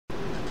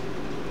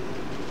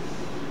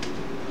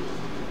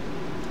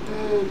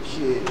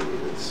Okay,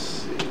 let's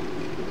see.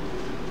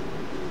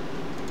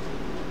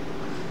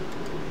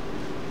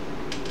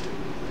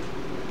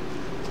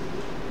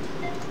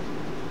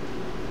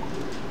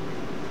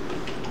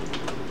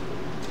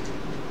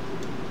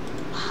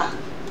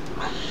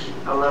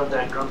 I love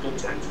that grumpy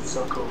text. It's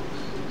so cool.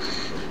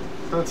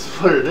 That's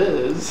what it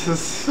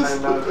is. I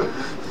know.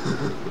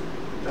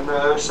 And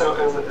it was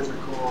a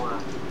cool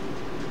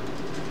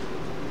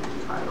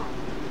title.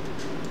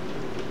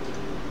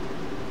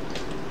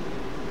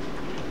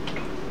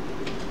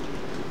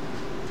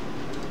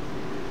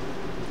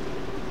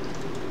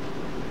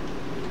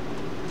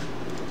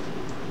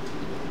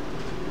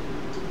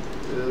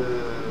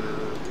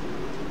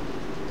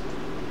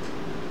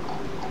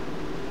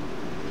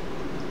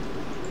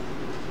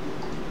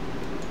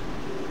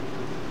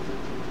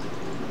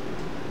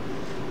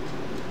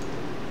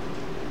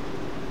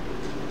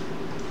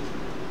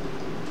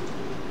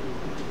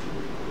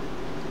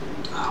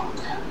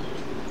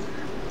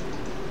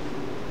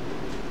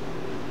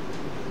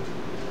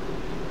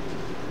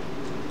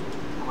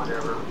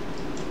 Whatever.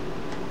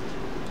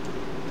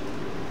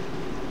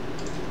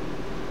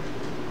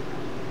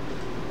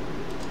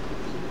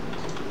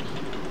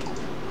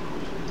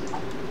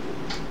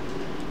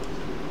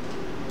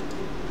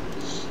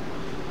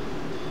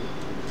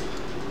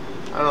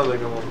 I don't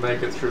think I'm gonna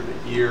make it through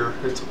the year.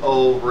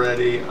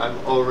 I'm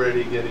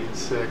already getting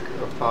sick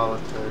of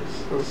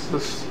politics. It's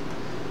just,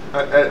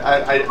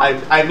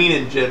 I mean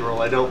in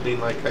general. I don't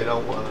mean like I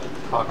don't want to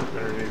talk about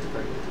it or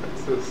anything.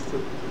 It's just,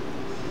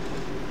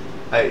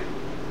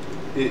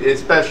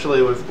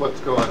 especially with what's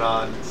going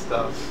on and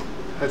stuff.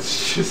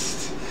 It's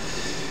just,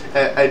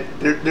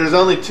 there's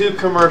only two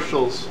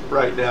commercials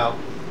right now: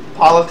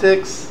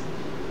 politics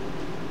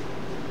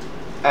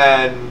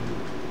and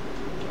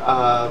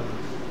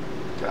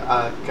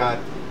God,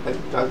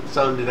 I've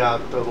zoned it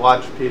out. The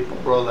watch people,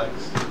 Rolex.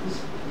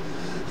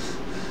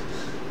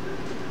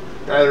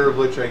 Neither of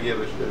which I give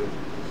a shit.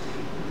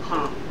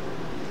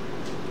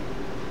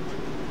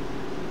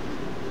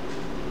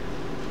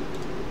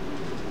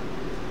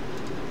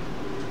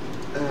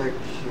 Okay,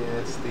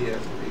 it's the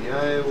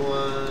FBI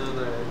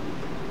one.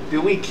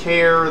 Do we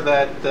care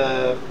that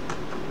the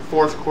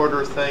fourth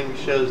quarter thing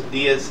shows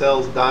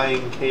DSL's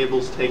dying,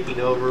 cables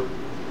taking over?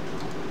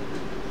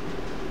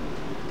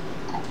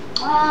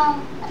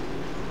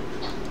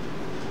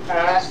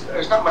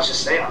 There's not much to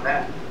say on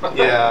that.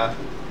 Yeah.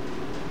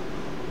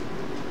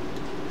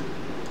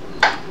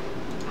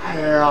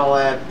 Here, I'll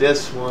add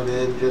this one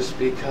in just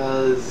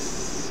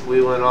because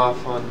we went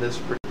off on this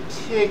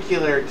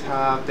particular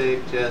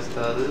topic just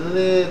a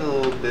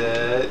little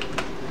bit.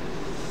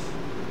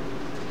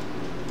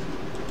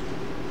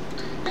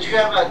 Did you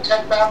have a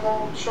Tech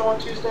Babble show on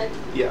Tuesday?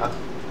 Yeah.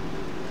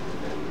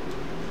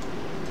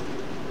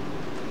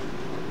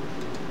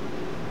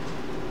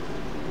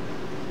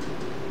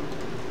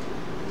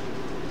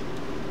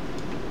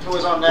 Who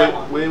was on that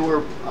one? We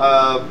were,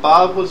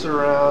 Bob was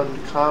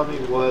around, Kami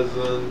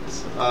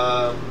wasn't.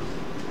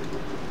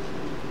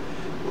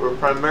 We're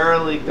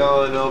primarily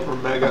going over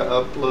mega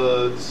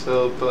uploads,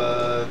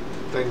 SOPA,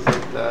 things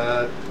like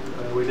that.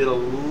 We did a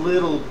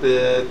little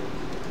bit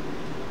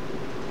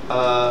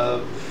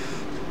of,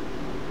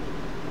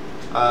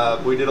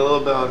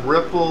 on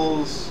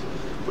ripples.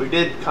 We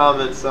did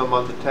comment some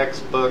on the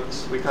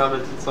textbooks. We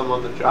commented some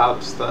on the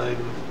jobs thing.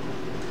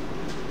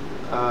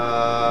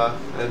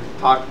 And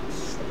talked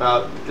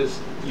about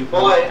just you.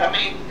 Boy, I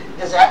mean,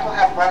 does Apple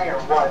have money or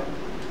what?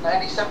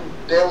 97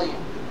 billion,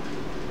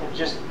 and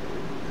just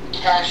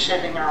cash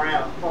sitting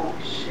around. Holy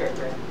shit,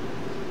 man.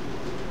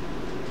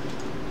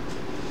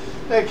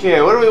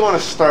 Okay, what do we want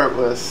to start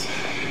with?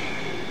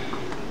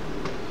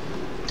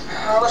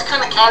 Let's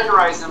kind of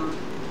categorize them.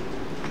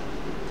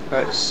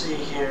 Let's see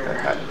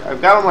here.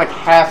 I've got them like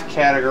half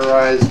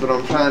categorized, but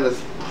I'm trying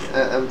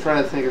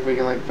to think if we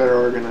can like better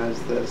organize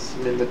this. I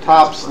mean, the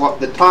top's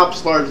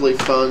largely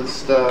phone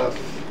stuff.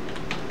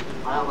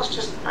 Well,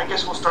 I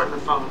guess we'll start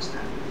with phones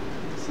then.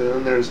 So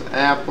then there's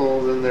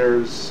Apple, then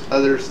there's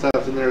other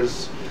stuff, and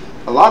there's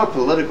a lot of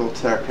political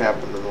tech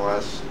happened in the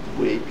last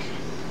week.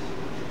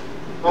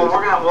 Well,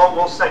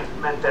 we'll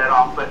segment that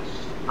off, but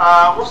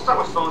we'll start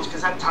with phones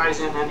because that ties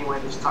in anyway.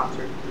 These top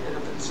three, and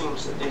it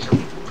seems that these are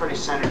pretty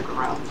centered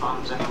around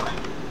phones anyway.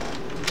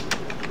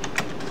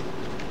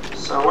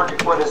 So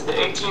what is the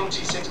AT&T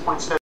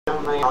 $6.7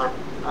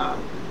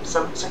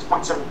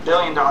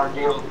 billion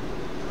deal?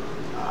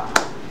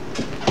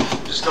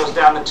 Just goes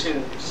down the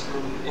tubes,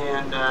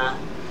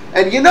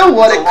 and you know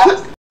what?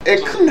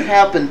 It couldn't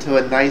happen to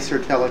a nicer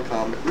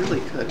telecom. It really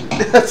couldn't.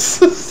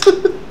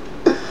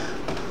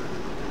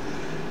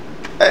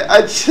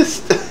 I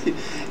just,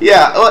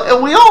 yeah,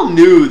 and we all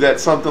knew that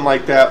something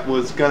like that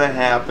was going to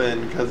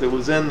happen because it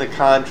was in the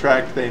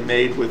contract they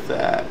made with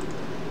that.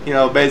 You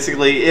know,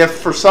 basically, if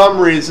for some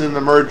reason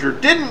the merger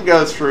didn't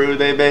go through,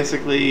 they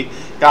basically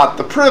got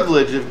the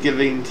privilege of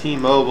giving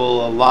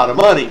T-Mobile a lot of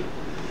money.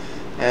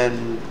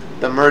 And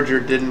the merger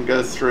didn't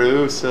go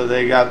through, so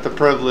they got the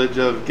privilege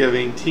of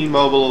giving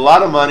T-Mobile a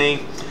lot of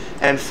money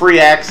and free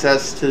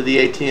access to the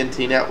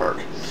AT&T network.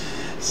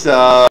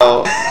 So,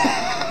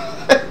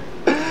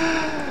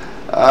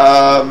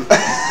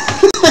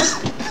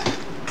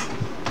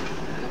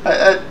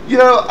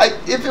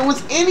 if it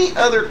was any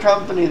other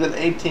company than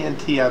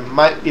AT&T, I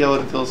might be able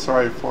to feel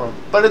sorry for them.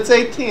 But it's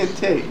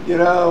AT&T, you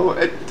know.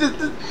 I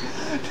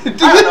don't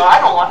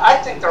know. I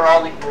think they're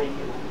all equally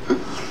evil.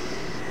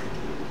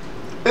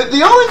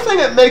 The only thing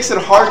that makes it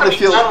hard to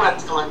feel.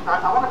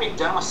 I want to be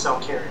done with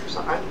cell carriers.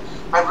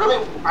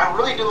 I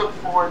really do look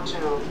forward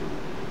to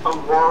a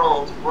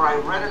world where I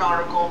read an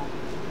article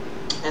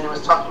and it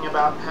was talking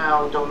about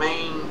how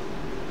domain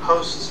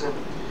hosts and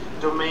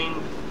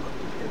domain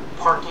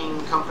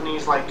parking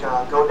companies like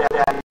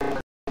GoDaddy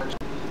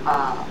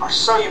are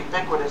so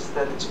ubiquitous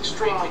that it's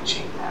extremely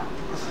cheap now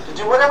to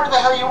do whatever the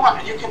hell you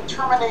want. You can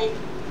terminate,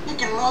 you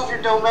can move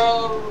your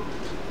domain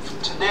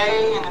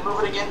today and then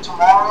move it again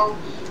tomorrow,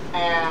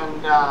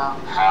 and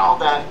how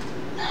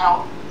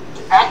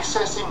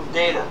accessing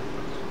data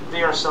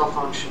via cell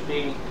phone should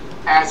be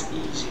as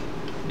easy.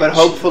 But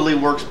hopefully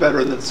works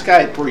better than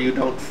Skype, where you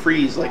don't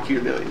freeze like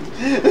you're doing.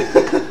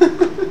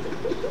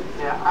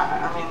 Yeah,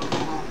 I mean,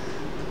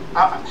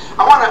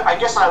 I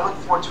guess I look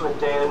forward to a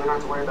day that we don't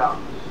have to worry about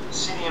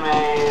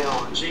CDMA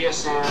or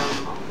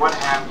GSM or what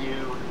have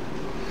you.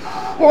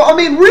 Well, I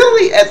mean,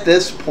 really at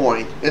this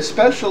point,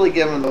 especially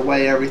given the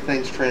way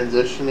everything's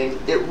transitioning,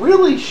 it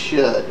really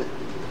should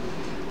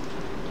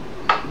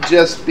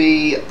just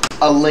be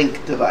a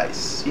link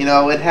device. You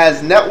know, it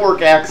has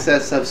network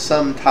access of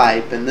some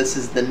type, and this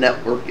is the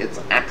network it's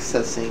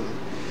accessing.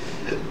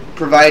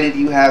 Provided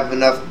you have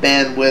enough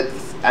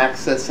bandwidth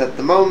access at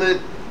the moment,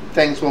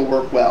 things will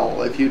work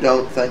well. If you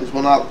don't, things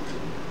will not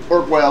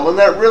work well. And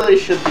that really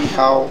should be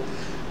how,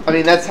 I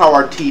mean, that's how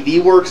our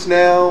TV works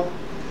now.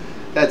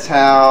 That's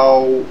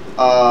how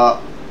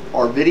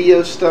our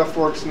video stuff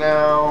works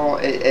now.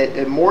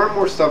 And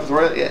more stuff.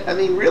 I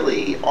mean,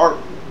 really,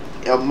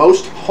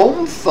 most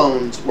home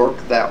phones work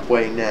that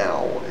way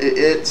now.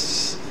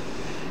 It's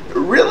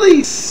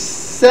really,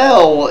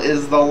 cell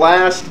is the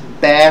last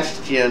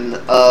bastion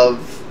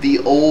of the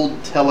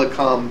old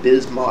telecom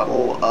biz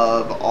model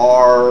of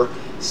our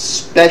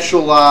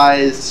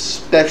specialized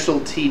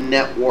specialty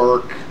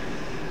network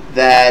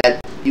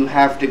that you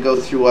have to go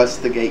through us,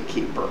 the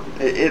gatekeeper.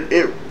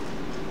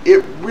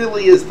 It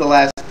really is the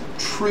last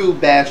true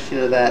bastion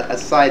of that,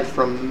 aside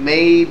from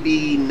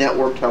maybe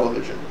network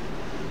television.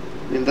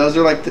 I mean, those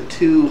are like the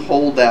two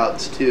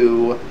holdouts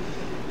to,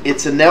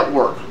 it's a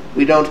network.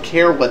 We don't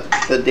care what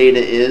the data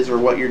is or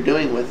what you're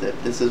doing with it.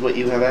 This is what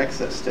you have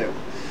access to.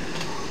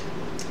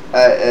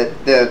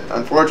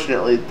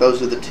 Unfortunately,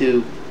 those are the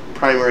two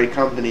primary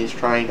companies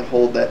trying to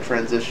hold that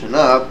transition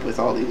up with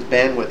all these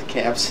bandwidth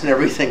caps and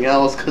everything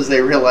else, because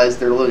they realize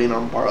they're living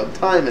on borrowed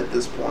time at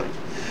this point.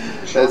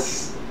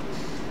 That's...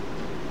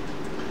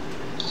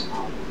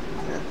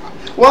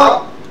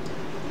 Well,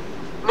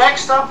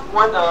 next up,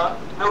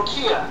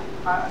 Nokia.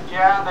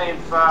 Yeah,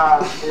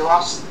 they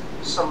lost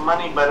some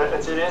money, but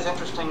it is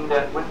interesting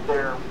that with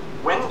their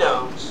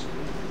Windows,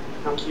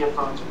 Nokia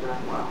phones are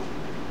doing well.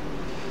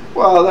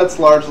 Well, that's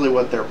largely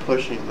what they're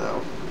pushing,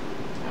 though.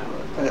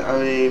 Yeah. I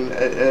mean,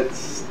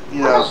 it's, you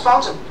know. Windows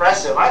phone's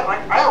impressive.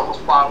 I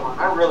almost bought one.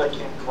 I really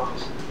came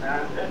close.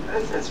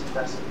 It's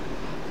impressive.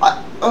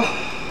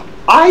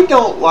 I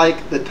don't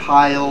like the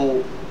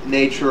tile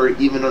nature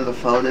even on the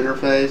phone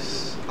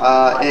interface.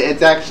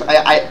 It's actually,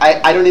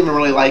 I don't even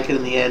really like it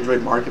in the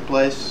Android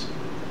marketplace,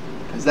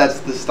 because that's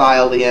the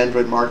style the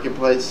Android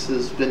marketplace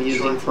has been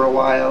using for a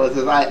while.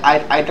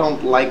 I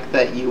don't like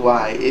that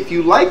UI. If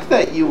you like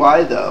that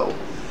UI, though,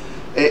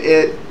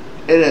 it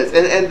is,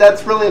 and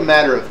that's really a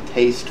matter of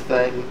taste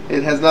thing.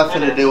 It has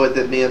nothing to do with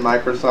it being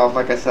Microsoft.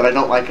 Like I said, I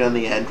don't like it in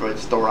the Android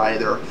store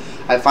either.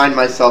 I find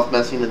myself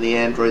messing in the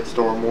Android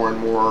store more and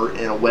more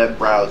in a web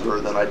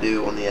browser than I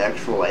do on the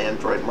actual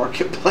Android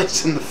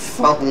marketplace in the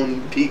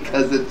phone,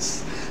 because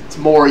it's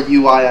more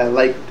UI I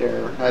like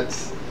there.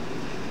 That's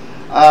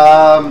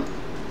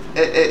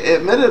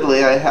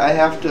admittedly, I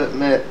have to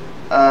admit,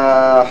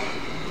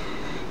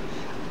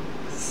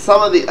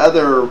 some of the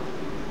other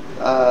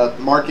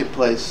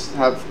marketplace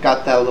have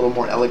got that a little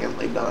more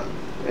elegantly done.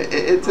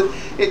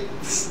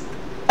 It's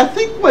I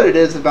think what it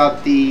is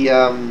about the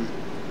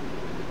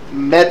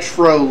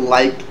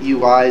Metro-like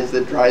UIs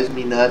that drives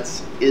me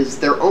nuts is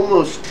they're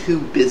almost too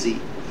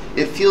busy.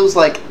 It feels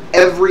like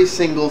every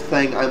single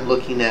thing I'm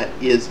looking at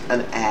is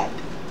an ad,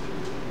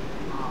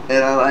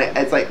 and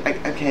it's like,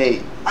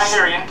 okay. I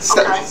hear you.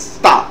 Okay.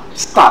 Stop.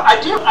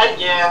 I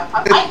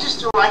just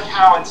do like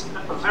how it's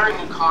a very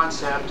new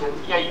concept, and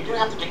yeah, you do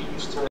have to get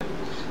used to it.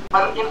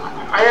 But you know,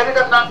 I ended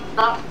up not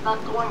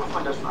going with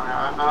Windows Phone.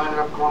 I ended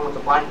up going with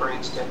the BlackBerry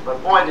instead.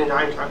 But boy, did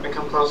I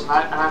come close, and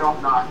I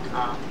don't knock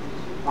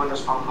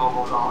Windows Phone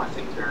Mobile at all. I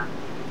think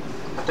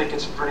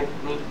it's a pretty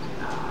neat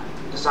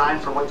design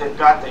for what they've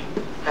got. They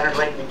entered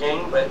late in the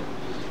game, but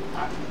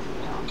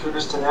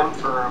kudos to them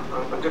for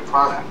a good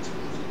product.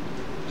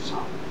 So.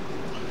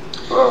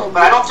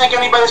 But I don't think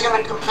anybody's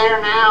going to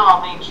compare now.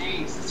 I mean,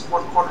 geez, it's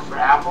fourth quarter for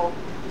Apple.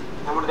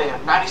 And what do they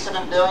have?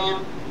 97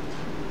 billion?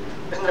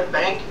 Isn't it a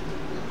bank?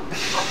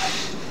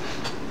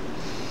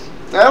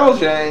 That'll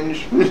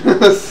change.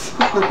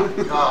 Oh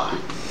my god.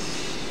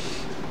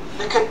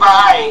 You could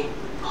buy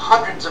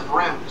hundreds of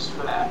rims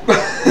for that.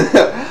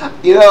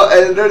 You know,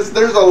 and there's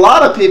a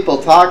lot of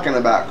people talking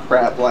about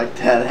crap like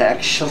that,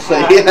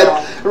 actually.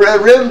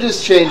 RIM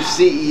just changed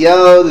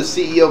CEO. The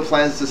CEO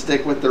plans to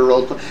stick with their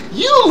old plan.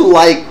 You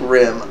like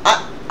RIM.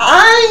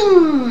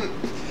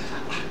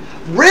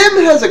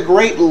 RIM has a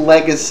great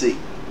legacy,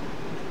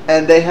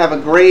 and they have a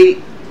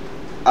great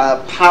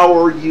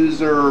power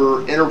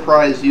user,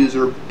 enterprise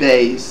user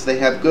base. They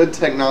have good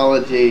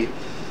technology,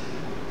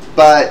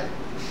 but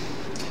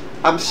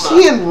I'm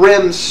seeing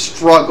RIM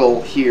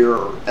struggle here.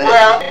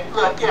 Well,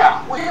 look,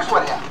 yeah. Well, here's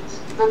what happens.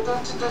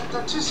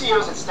 The two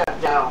CEOs that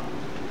stepped down,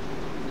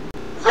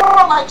 they're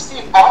like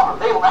Steve Ballmer.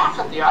 They laugh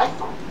at the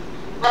iPhone.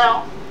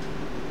 Now,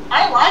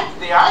 I liked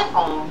the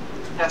iPhone.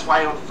 That's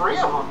why I own 3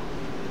 of them.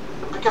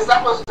 Because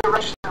that was the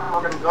direction we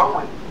were going to go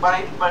in.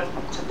 But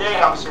today,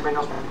 obviously, everybody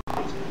knows my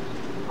point.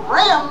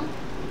 RIM,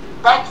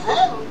 back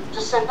then,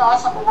 just said, no,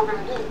 that's not what we're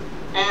going to do.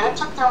 And it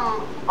took them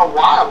a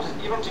while,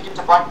 even to get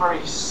to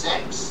BlackBerry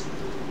 6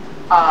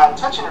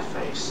 touch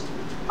interface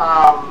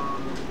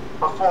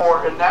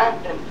before, and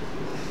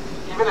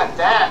even at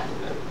that,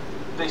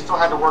 they still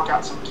had to work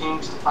out some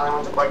kinks to finally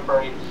went to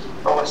BlackBerry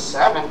OS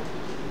 7.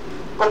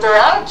 But their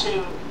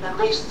attitude, at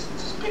least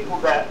people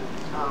that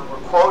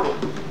were quoted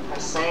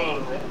as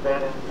saying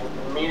that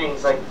in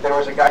meetings, like there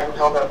was a guy who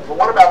held up, well,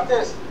 what about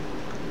this?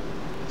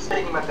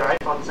 Speaking about their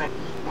iPhone, saying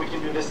we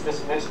can do this, this,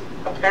 and this.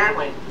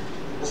 Apparently,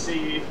 the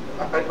CEO,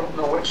 I don't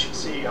know which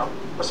CEO,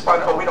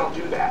 responded, oh, we don't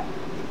do that.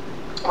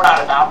 We're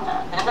not about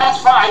that. And that's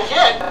fine. I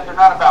get that they're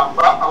not about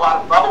a lot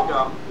of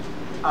bubblegum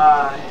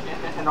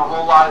and a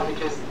whole lot of,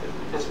 because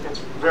it's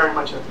very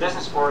much a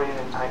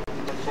business-oriented type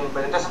of thing,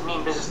 but it doesn't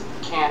mean business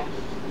can't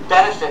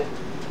benefit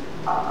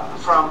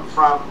from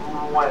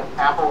what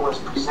Apple was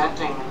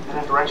presenting in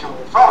a direction with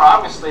the phone.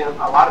 Obviously, a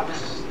lot of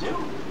businesses do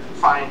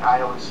find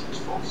iOS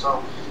useful.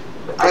 So,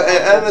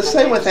 and the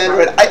same with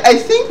Android. I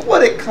think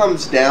what it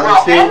comes down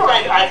to...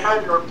 Android, I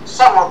heard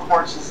some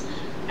reports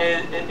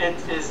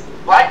is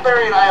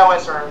BlackBerry and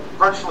iOS are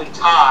virtually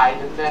tied,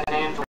 and then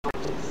Android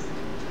is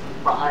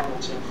behind the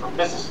two for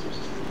business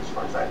users, as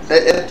far as that's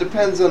concerned. It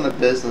depends on the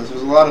business.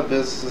 There's a lot of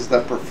businesses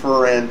that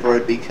prefer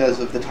Android because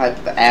of the type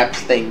of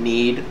apps they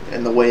need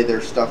and the way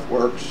their stuff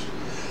works.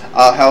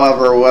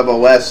 However,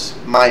 WebOS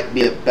might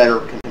be a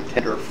better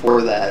contender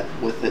for that,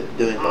 with it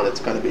doing what it's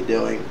going to be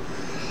doing.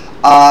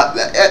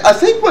 I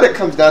think what it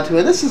comes down to,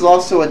 and this is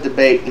also a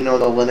debate, you know,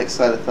 the Linux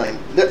side of things.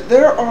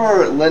 There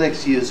are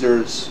Linux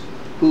users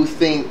who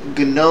think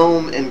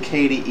GNOME and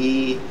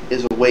KDE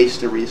is a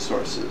waste of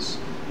resources.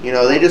 You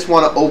know, they just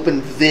want to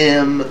open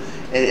Vim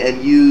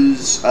and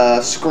use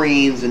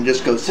screens and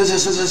just go,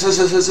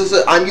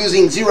 I'm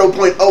using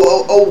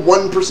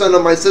 0.0001%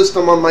 of my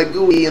system on my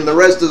GUI and the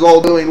rest is all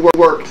doing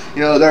work.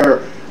 You know,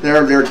 they're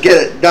get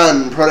it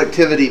done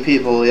productivity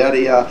people, yada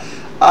yada.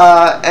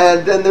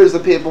 And then there's the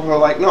people who are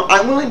like, no,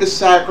 I'm willing to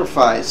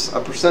sacrifice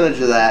a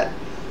percentage of that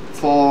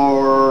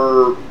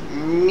for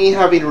me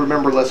having to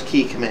remember less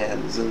key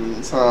commands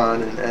and so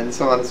on and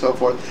so on and so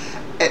forth.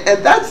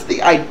 And that's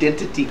the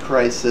identity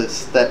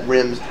crisis that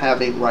RIM's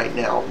having right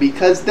now,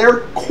 because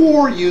their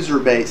core user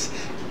base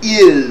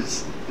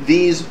is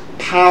these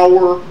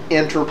power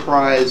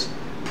enterprise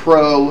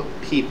pro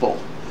people.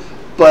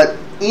 But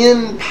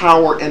in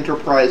power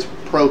enterprise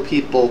pro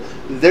people,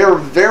 they're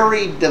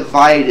very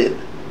divided.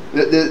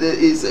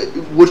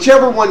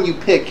 Whichever one you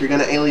pick, you're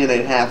going to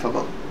alienate half of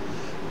them.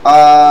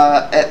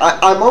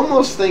 I'm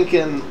almost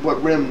thinking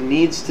what RIM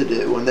needs to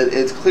do, and that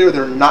it's clear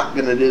they're not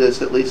going to do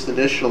this, at least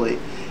initially,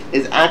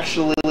 is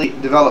actually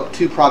develop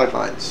 2 product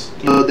lines.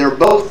 You know, they're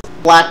both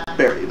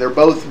BlackBerry, they're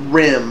both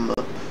RIM,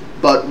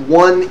 but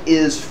one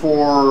is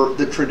for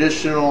the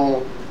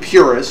traditional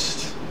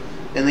purist,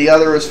 and the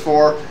other is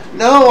for,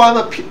 no, I'm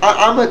a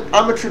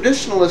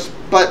traditionalist,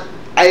 but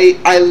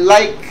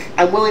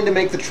I'm willing to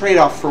make the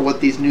trade-off for what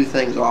these new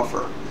things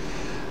offer.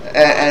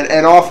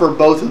 And offer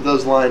both of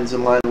those lines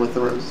in line with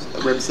the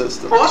RIM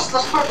system. Well, let's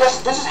put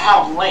this. This is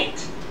how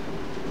late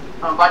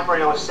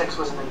BlackBerry OS 6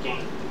 was in the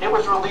game. It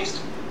was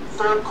released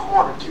 3rd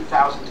quarter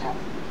 2010.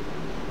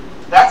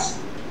 That's...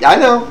 I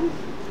know.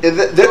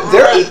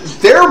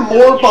 They're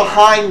more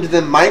behind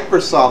than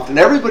Microsoft, and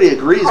everybody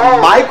agrees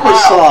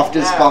Microsoft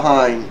is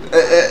behind.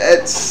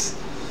 It's...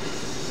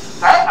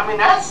 I mean,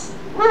 that's...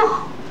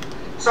 Whew.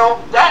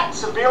 So that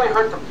severely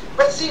hurt them.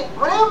 But see,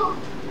 RIM...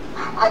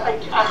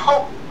 I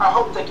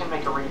hope they can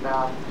make a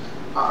rebound.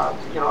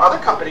 You know, other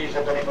companies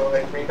have been able to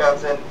make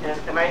rebounds, and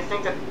I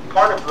think that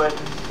part of it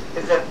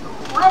is that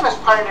RIM has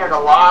pioneered a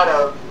lot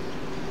of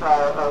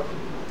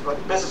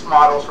like business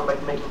models for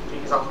like making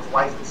fees off of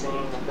licensing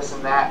and this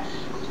and that.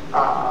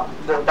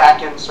 Their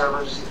back-end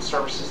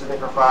services that they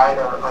provide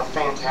are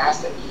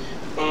fantastic,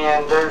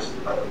 and there's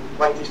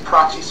like these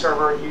proxy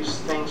server use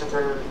things that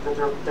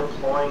they're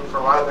employing for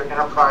a lot of their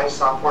enterprise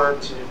software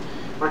to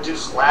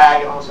reduce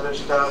lag and all this other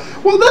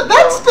stuff. Well,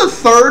 that's the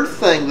third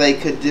thing they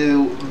could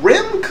do.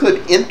 RIM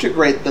could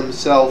integrate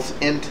themselves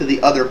into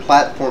the other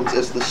platforms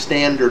as the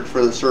standard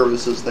for the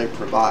services they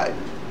provide.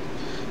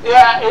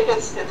 Yeah,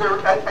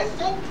 I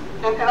think,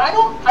 and I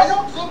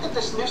don't think that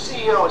this new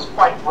CEO is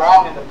quite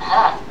wrong in the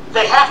path.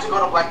 They have to go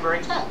to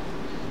BlackBerry 10.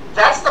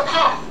 That's the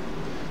path.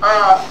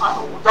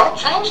 Don't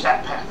change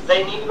that path.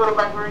 They need to go to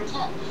BlackBerry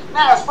 10.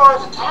 Now, as far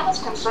as the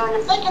tablet's concerned,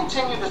 if they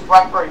continue this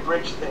BlackBerry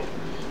Bridge thing,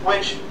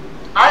 which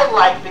I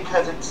like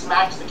because it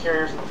smacks the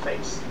carriers in the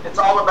face. It's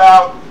all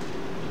about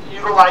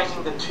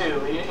utilizing the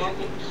two.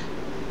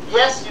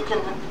 Yes, you can.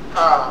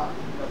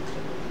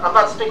 I'm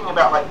not speaking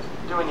about like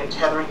doing a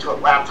tethering to a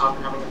laptop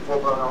and having a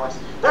full-blown OS.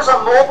 There's a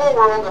mobile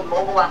world and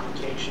mobile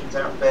applications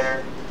out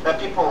there that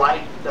people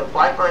like. The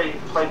BlackBerry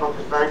Playbook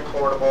is very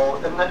portable,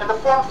 and the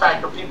form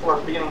factor people are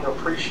beginning to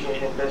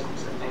appreciate in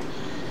business, I think.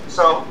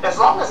 So as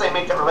long as they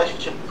make that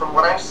relationship, from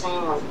what I've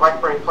seen with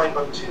BlackBerry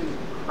Playbook 2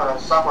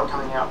 software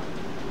coming out,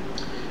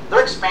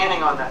 they're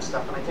expanding on that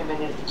stuff, and I think they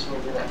need to continue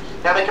to do that.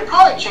 Now they could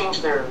probably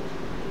change their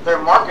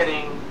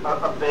marketing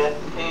a bit,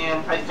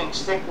 and I think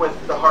stick with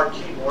the hard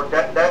keyboard.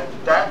 That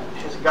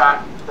has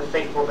got the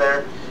faithful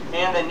there,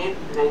 and they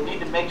need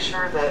to make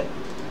sure that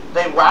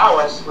they wow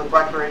us with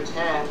BlackBerry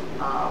 10,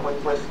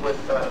 with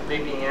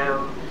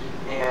BBM,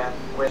 and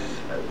with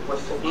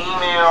the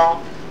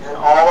email and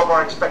all of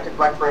our expected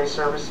BlackBerry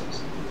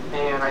services.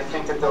 And I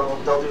think that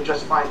they'll do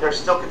just fine. They're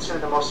still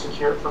considered the most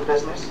secure for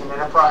business and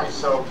enterprise,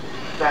 so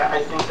that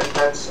I think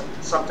that's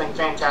something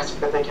fantastic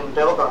that they can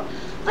build on.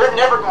 They're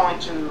never going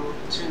to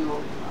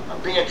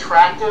be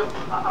attractive.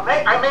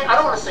 I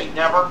don't want to say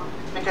never,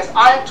 because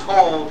I'm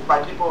told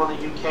by people in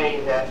the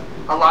UK that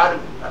a lot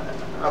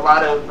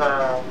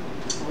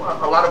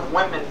of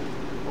women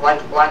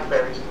like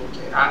Blackberries in the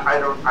UK.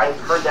 I've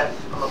heard that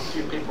from a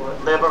few people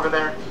that live over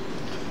there.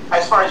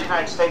 As far as the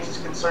United States is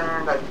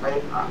concerned,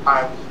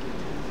 I've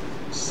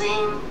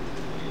seen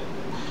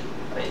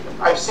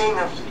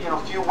a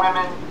few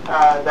women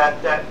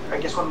that I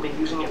guess wouldn't be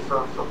using it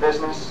for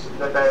business.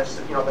 That's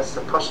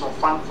the personal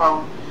fun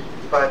phone.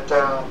 But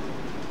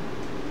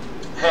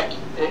heck,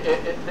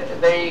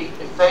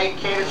 if they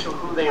cater to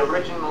who they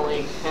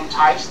originally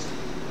enticed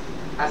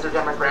as their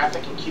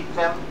demographic and keep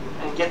them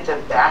and get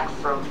them back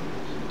from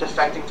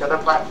defecting to other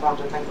platforms,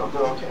 I think they'll do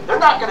okay. They're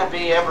not going to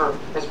be ever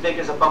as big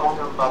as a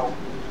bubblegum bubble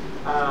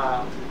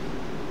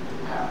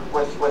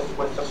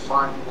with the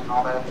fun and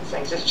all that other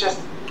things. It's just.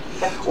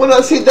 Well,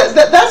 no, see,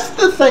 that's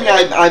the thing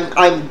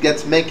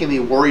that's making me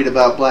worried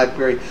about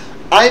BlackBerry.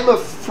 I'm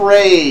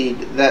afraid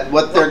that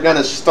what they're going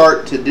to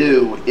start to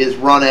do is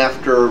run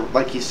after,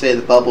 like you say,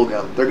 the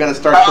bubblegum. They're going to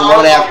start to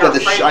run after the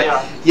shine.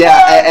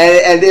 Yeah,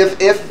 and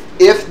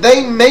if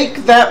they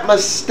make that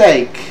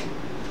mistake,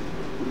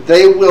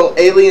 they will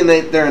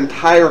alienate their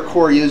entire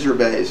core user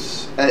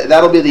base.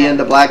 That'll be the end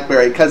of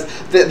BlackBerry, because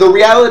the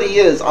reality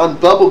is, on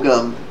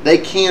bubblegum, they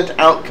can't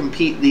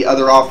outcompete the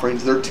other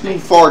offerings. They're too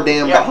far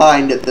damn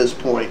behind at this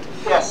point.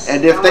 Yes.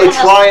 And if they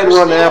try and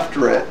run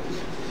after it.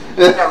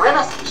 Yeah, Ren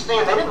has to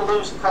understand they didn't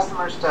lose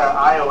customers to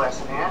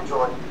iOS and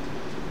Android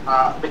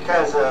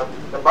because of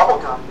the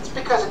bubblegum. It's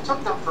because it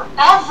took them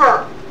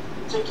forever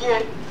to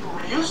get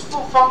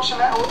useful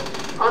functionality.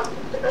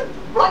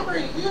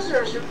 BlackBerry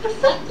users who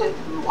defected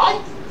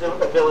liked the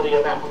ability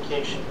of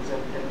applications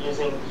and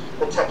using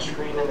the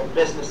touchscreen and the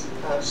business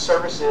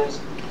services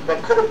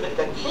that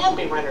can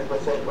be rendered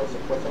within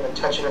a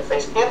touch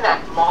interface in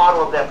that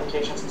model of the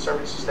applications and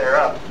services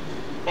thereof.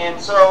 And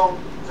so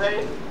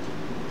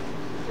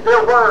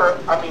there were,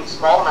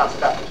 small amounts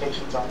of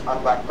applications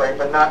on BlackBerry,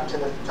 but not to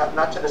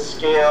the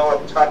scale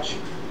of touch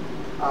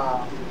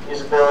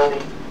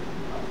usability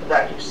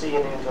that you see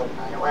in Android and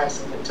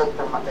iOS. And it took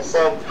them, like I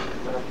said,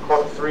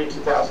 Q3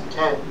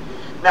 2010.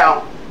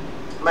 Now,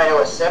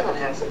 iOS 7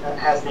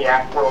 has the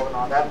app world and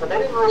all that, but they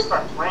didn't really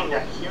start playing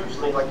that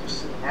hugely like you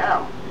see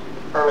now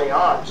early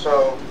on.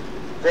 So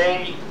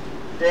they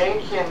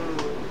can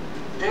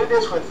do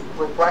this with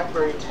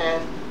BlackBerry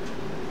 10.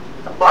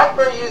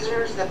 BlackBerry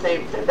users that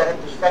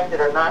have defected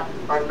are not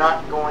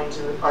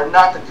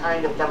the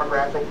kind of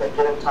demographic that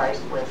get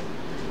enticed with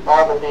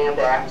all the damned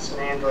apps in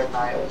Android and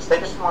iOS. They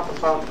just want the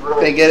phone to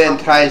really. They get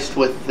enticed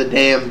with the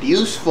damned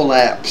useful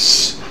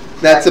apps.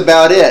 That's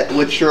about it,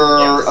 which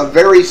are a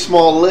very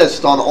small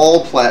list on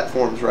all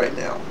platforms right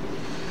now.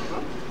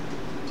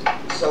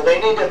 Mm-hmm. So they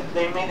need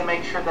to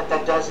make sure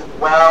that does it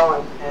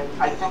well,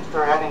 and I think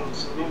they're adding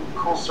some new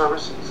cool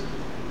services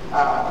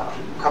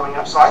coming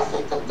up. So I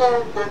think that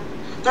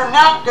they're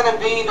not going to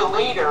be the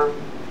leader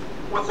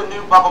with the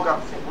new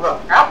bubblegum thing.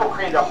 Look, Apple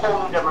created a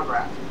whole new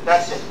demographic.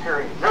 That's it,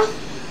 period.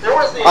 There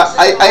was the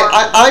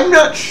I'm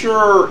not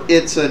sure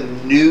it's a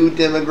new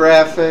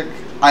demographic.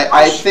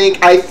 I think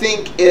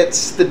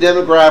it's the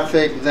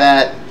demographic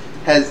that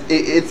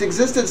it's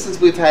existed since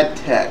we've had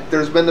tech.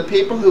 There's been the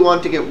people who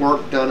want to get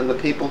work done and the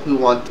people who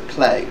want to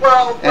play.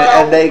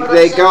 And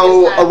they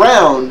go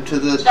around to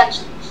the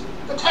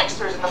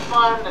texters and the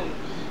fun and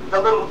the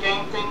little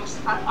game things.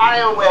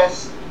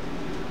 iOS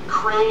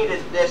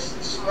created this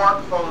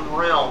smartphone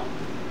realm,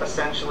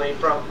 essentially,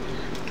 from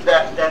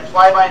that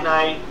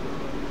fly-by-night,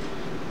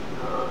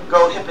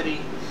 go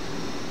hippity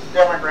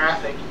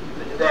demographic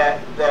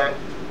that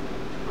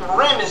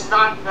RIM is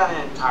not going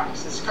to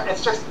entice.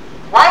 It's just,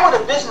 why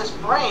would a business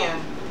brand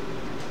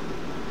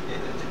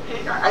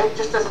it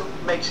just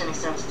doesn't make any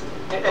sense to me.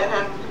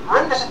 And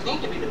RIM doesn't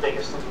need to be the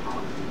biggest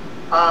anymore.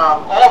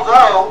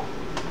 Although,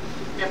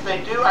 if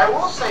they do, I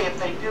will say if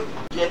they do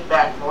get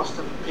back most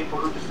of the people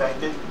who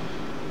defected,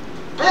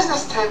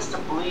 business tends to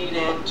bleed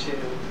into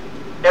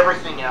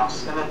everything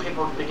else, and then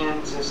people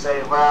begin to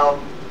say, well,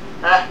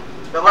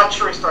 the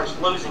luxury starts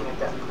losing at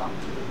that point.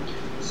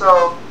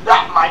 So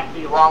that might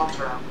be long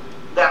term.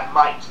 That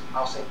might,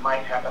 I'll say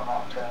might happen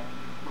long term.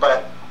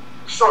 But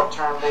short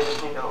term, they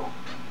just need to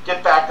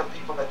get back the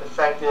people that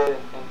defected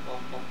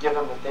and give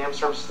them the damn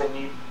services they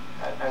need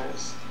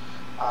as,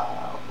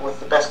 with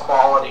the best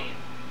quality.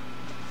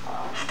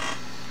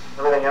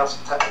 Everything else,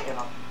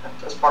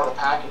 as part of the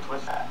package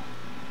with that.